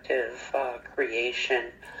collective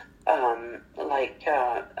creation, like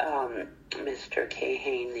Mr.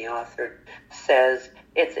 Kahane, the author, says.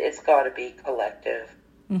 It's got to be collective,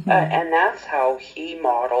 and that's how he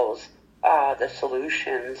models the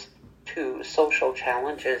solutions to social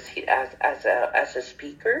challenges. He, as a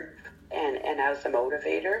speaker and as a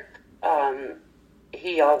motivator.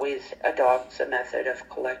 He always adopts a method of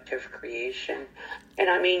collective creation. And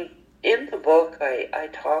I mean, in the book, I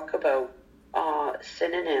talk about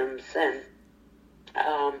synonyms and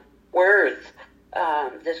words,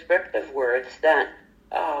 descriptive words that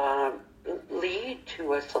lead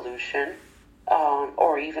to a solution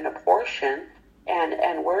or even a portion,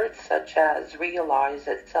 and words such as realize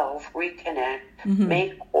itself, reconnect,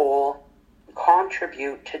 make whole,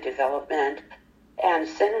 contribute to development, and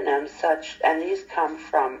synonyms and these come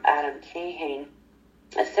from Adam Kahane,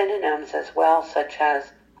 synonyms as well, such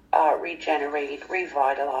as regenerate,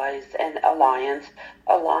 revitalize, and alliance.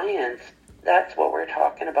 Alliance, that's what we're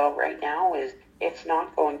talking about right now, is it's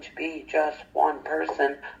not going to be just one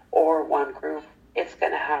person or one group. It's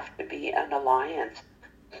going to have to be an alliance.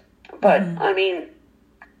 But, I mean,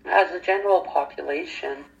 as a general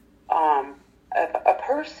population, a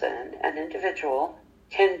person, an individual,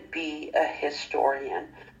 can be a historian.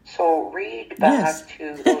 So read back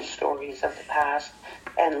to those stories of the past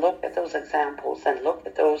and look at those examples and look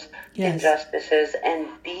at those injustices and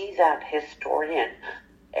be that historian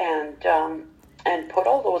and put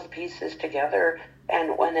all those pieces together.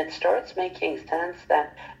 And when it starts making sense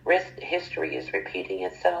that history is repeating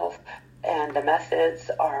itself and the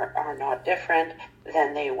methods are not different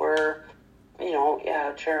than they were,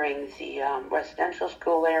 during the residential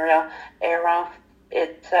school era,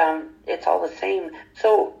 it's all the same.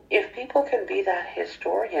 So if people can be that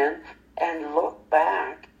historian and look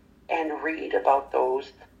back and read about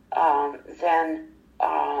those, then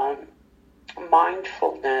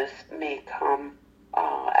mindfulness may come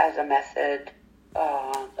as a method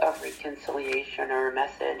of reconciliation or a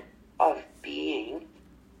method of being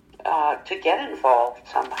to get involved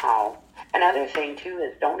somehow. Another thing too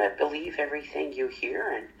is don't believe everything you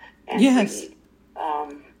hear and read.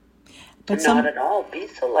 But not at all. Be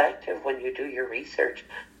selective when you do your research.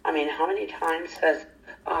 I mean, how many times has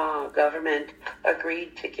government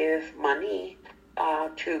agreed to give money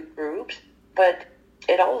to groups, but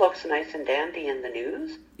it all looks nice and dandy in the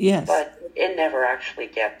news? Yes. But it never actually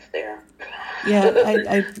gets there. Yeah,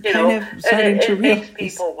 I kind of starting to realize. It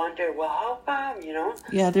makes people wonder, well, how come,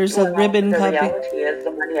 Yeah, there's a ribbon cutting. The reality is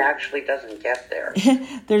the money actually doesn't get there.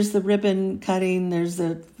 There's the ribbon cutting. There's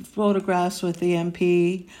the photographs with the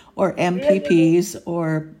MP or MPPs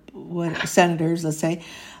or senators, let's say.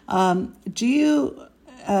 Do you,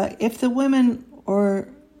 if the women or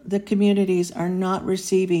the communities are not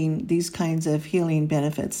receiving these kinds of healing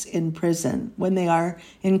benefits in prison when they are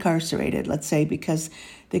incarcerated, let's say, because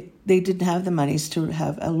they didn't have the monies to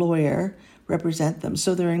have a lawyer represent them,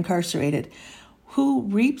 so they're incarcerated, who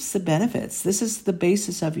reaps the benefits? This is the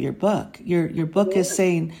basis of your book. Your book is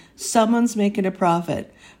saying someone's making a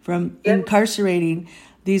profit from incarcerating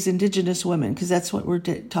these Indigenous women, because that's what we're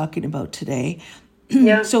talking about today.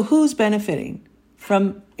 So who's benefiting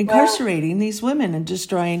from incarcerating these women and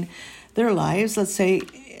destroying their lives? Let's say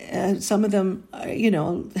some of them,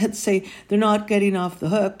 let's say they're not getting off the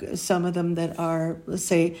hook. Some of them that are, let's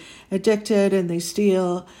say, addicted and they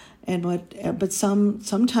steal, but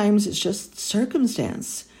sometimes it's just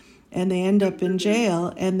circumstance, and they end up in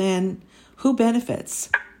jail. And then who benefits?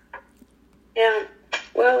 Yeah,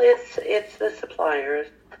 well, it's the suppliers.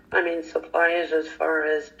 I mean, suppliers as far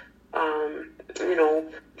as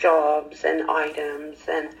jobs and items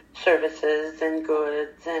and services and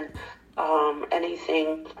goods and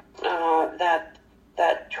anything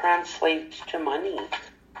that translates to money.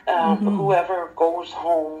 Whoever goes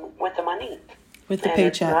home with the money. With the and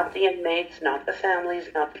paycheck. It's not the inmates, not the families,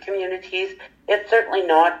 not the communities. It's certainly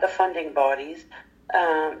not the funding bodies.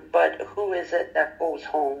 But who is it that goes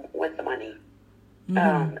home with the money?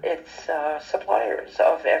 It's suppliers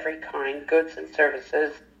of every kind, goods and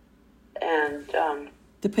services. And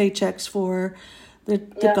the paychecks for the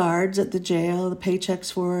guards at the jail, the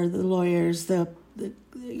paychecks for the lawyers, the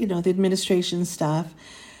administration staff.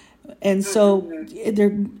 And so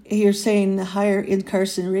you're saying the higher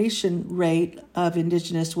incarceration rate of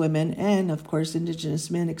Indigenous women and, of course, Indigenous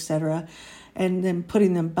men, etc., and then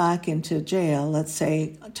putting them back into jail, let's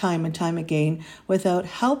say, time and time again, without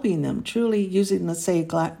helping them, truly using, let's say,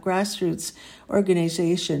 grassroots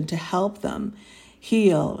organization to help them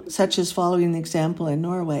heal, such as following the example in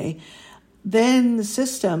Norway, then the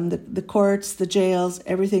system, the courts, the jails,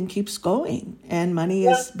 everything keeps going and money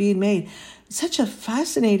is being made. Such a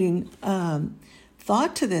fascinating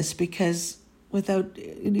thought to this, because without,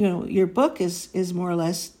 your book is more or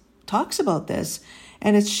less talks about this,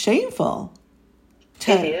 and it's shameful.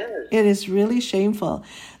 It is really shameful.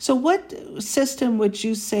 So what system would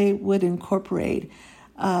you say would incorporate,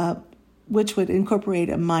 which would incorporate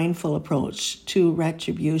a mindful approach to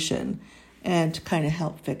retribution and to kind of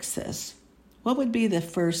help fix this? What would be the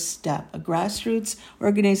first step? A grassroots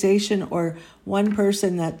organization, or one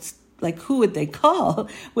person that's like, who would they call?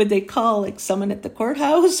 Would they call like someone at the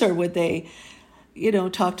courthouse, or would they,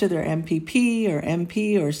 talk to their MPP or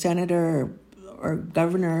MP or senator or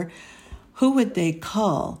governor? Who would they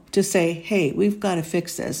call to say, hey, we've got to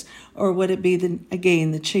fix this? Or would it be,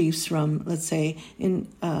 the chiefs from, let's say, in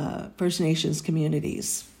First Nations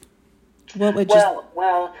communities? What would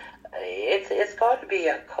Well, it's got to be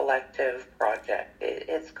a collective project.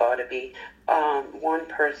 It's got to be one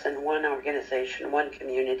person, one organization, one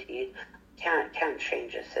community can't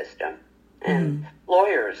change a system, and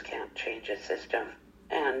lawyers can't change a system,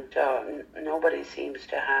 and nobody seems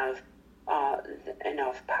to have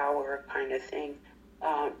enough power, kind of thing.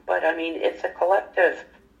 But I mean, it's a collective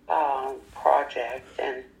project,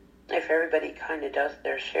 and if everybody kind of does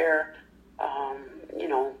their share,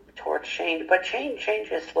 towards change. But change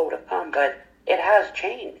is slow to come, but it has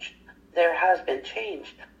changed. There has been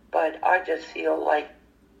change, but I just feel like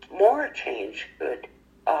more change could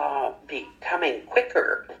be coming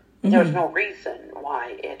quicker. There's no reason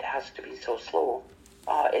why it has to be so slow.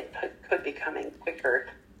 It could be coming quicker,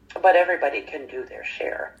 but everybody can do their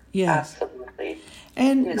share. Yes. Absolutely.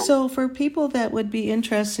 And so for people that would be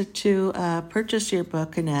interested to purchase your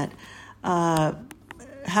book, Annette,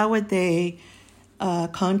 how would they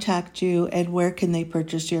contact you, and where can they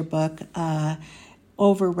purchase your book?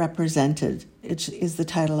 Overrepresented is the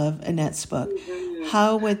title of Annette's book.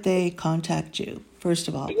 How would they contact you, first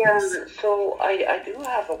of all? Please? So I do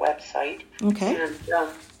have a website. Okay. And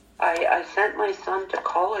I sent my son to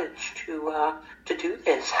college to do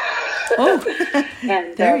this. Oh,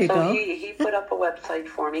 and there you so go. He put up a website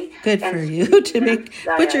for me. Good for you to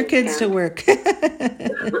put your kids to work.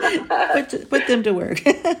 put them to work.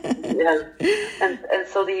 Yeah. And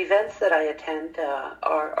so the events that I attend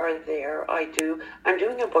are there. I'm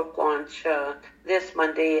doing a book launch this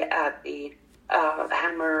Monday at the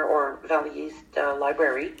Hammer or Valley East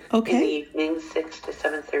Library in the evening, 6 to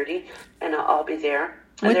 7:30, and I'll be there.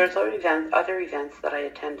 And there's other events that I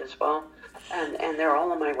attend as well, and they're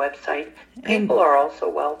all on my website. People are also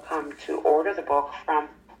welcome to order the book from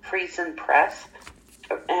Friesen Press.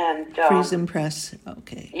 And Friesen Press,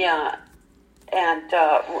 okay. Yeah, and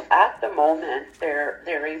at the moment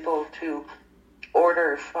they're able to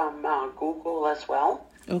order from Google as well.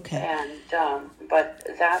 Okay. And but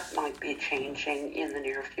that might be changing in the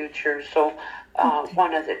near future. So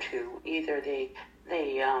one of the two, either they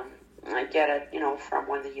I get it, from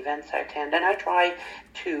one of the events I attend, and I try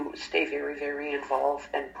to stay very, very involved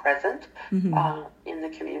and present in the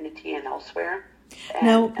community and elsewhere. And,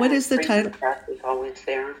 now, what is the title? Press is always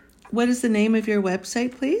there. What is the name of your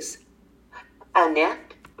website, please?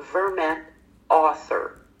 Annette Vermette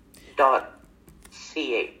author.ca.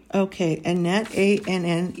 Okay, Annette,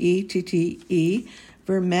 Annette.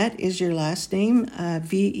 Vermette is your last name,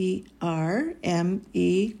 Vermetten.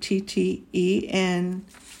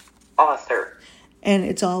 Author. And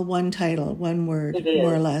it's all one title, one word,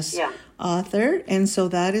 more or less. Yeah. Author. And so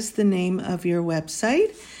that is the name of your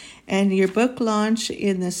website. And your book launch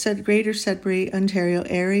in the Greater Sudbury, Ontario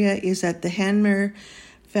area is at the Hanmer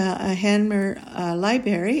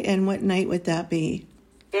Library. And what night would that be?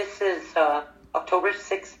 This is October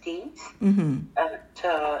 16th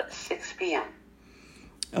at 6 p.m.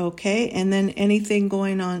 Okay. And then anything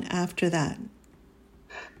going on after that?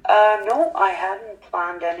 No, I hadn't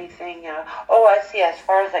planned anything. I see. As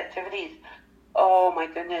far as activities, oh my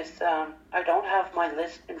goodness, I don't have my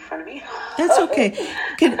list in front of me. That's okay.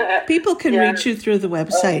 People can reach you through the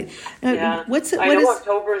website. Yeah. I know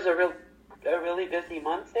October is a really busy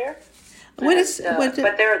month there. But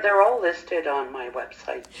they're all listed on my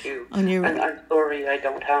website too. And I'm sorry, I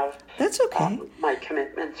don't have. That's okay. My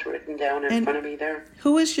commitments written down in front of me there.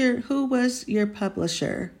 Who was your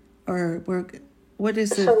publisher, or what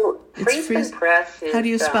is it? So Friesen Press is. How do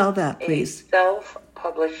you spell that, please? A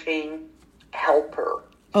self-publishing helper.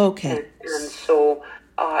 Okay. And so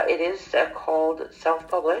it is called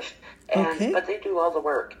self-published. But they do all the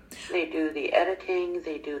work. They do the editing.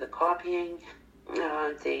 They do the copying.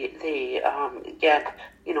 They get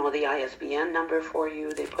the ISBN number for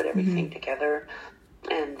you. They put everything together,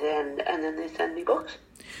 and then they send me books.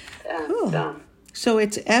 And, cool. So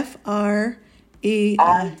it's FRIE.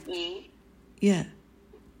 Yeah.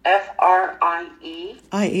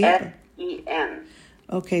 FRIESEN.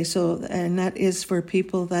 Okay, and that is for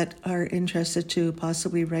people that are interested to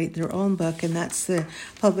possibly write their own book, and that's the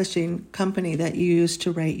publishing company that you use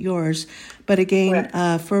to write yours. But again,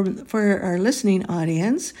 for our listening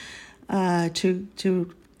audience,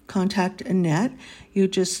 to contact Annette, you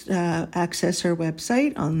just access her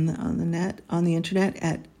website on the internet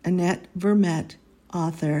at Annette Vermette,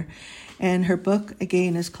 author, and her book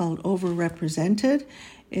again is called Overrepresented.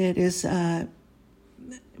 It is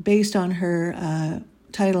based on her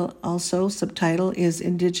title, also subtitle is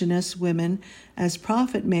Indigenous Women as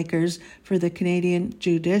Profit Makers for the Canadian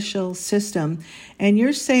Judicial System. And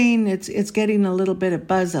you're saying it's getting a little bit of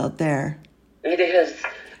buzz out there. It is.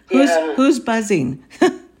 Who's buzzing?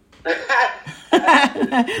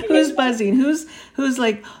 Who's buzzing? Who's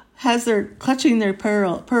like clutching their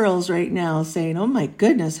pearls right now, saying, "Oh my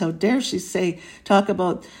goodness, how dare she talk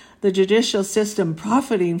about the judicial system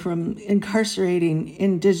profiting from incarcerating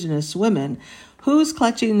Indigenous women?" Who's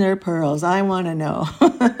clutching their pearls? I want to know.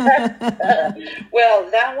 Well,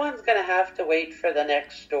 that one's going to have to wait for the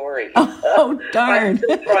next story. Oh, darn. I'm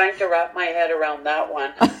still trying to wrap my head around that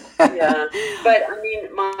one. Yeah. But, I mean,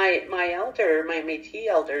 my Métis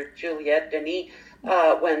elder, Juliette Denis,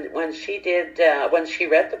 when she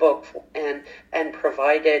read the book and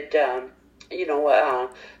provided,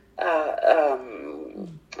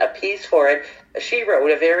 a piece for it, she wrote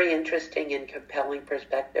a very interesting and compelling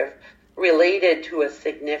perspective related to a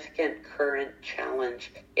significant current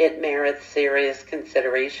challenge. It merits serious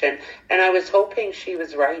consideration. And I was hoping she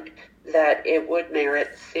was right that it would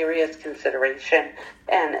merit serious consideration.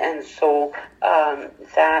 And so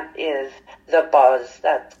that is the buzz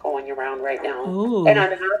that's going around right now. Ooh. And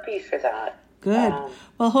I'm happy for that. Good.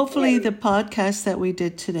 Well, hopefully the podcast that we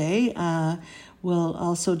did today will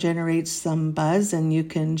also generate some buzz, and you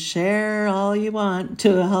can share all you want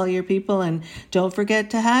to all your people, and don't forget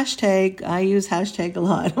to hashtag. I use hashtag a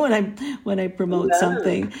lot when I promote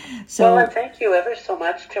something. So, well, thank you ever so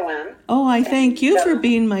much, Joanne. Oh, I thank you for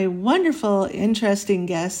being my wonderful, interesting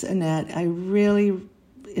guest, Annette. I really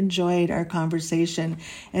enjoyed our conversation,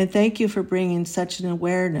 and thank you for bringing such an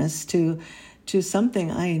awareness to something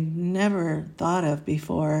I never thought of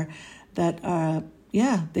before. That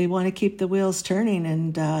they want to keep the wheels turning,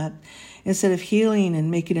 and instead of healing and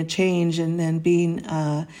making a change and then being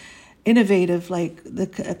innovative like the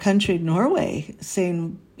country Norway,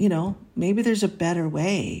 saying, maybe there's a better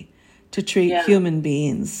way to treat human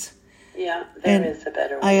beings. Yeah, there is a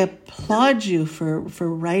better way. I applaud you for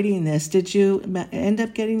writing this. Did you end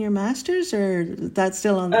up getting your master's, or that's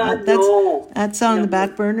still on that's on the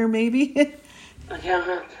back burner maybe?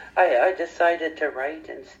 Yeah. I decided to write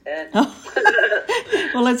instead.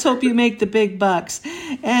 Well, let's hope you make the big bucks,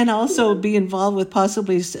 and also be involved with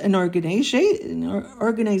possibly an organization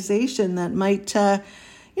that might,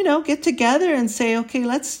 get together and say, okay,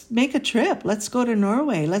 let's make a trip. Let's go to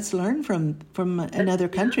Norway. Let's learn from another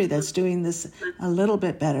country that's doing this a little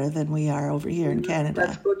bit better than we are over here in Canada.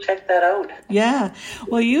 Let's go check that out. Yeah.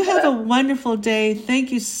 Well, you have a wonderful day.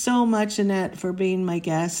 Thank you so much, Annette, for being my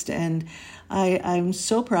guest, and I'm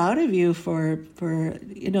so proud of you for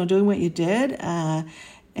doing what you did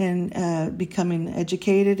and becoming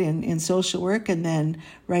educated in social work, and then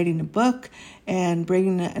writing a book and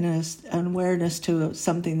bringing an awareness to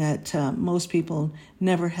something that most people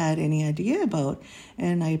never had any idea about.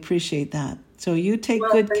 And I appreciate that. So you take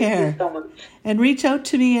good care. Thank you so much. And reach out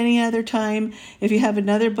to me any other time. If you have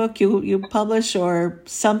another book you publish or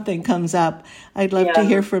something comes up, I'd love to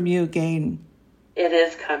hear from you again. It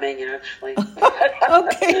is coming, actually.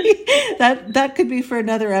 Okay. That could be for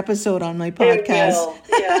another episode on my podcast. It will.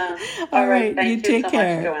 Yeah. All right. Thank you take so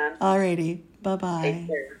care. Much, Joanne. All righty. Bye-bye. Take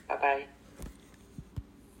care. Bye-bye.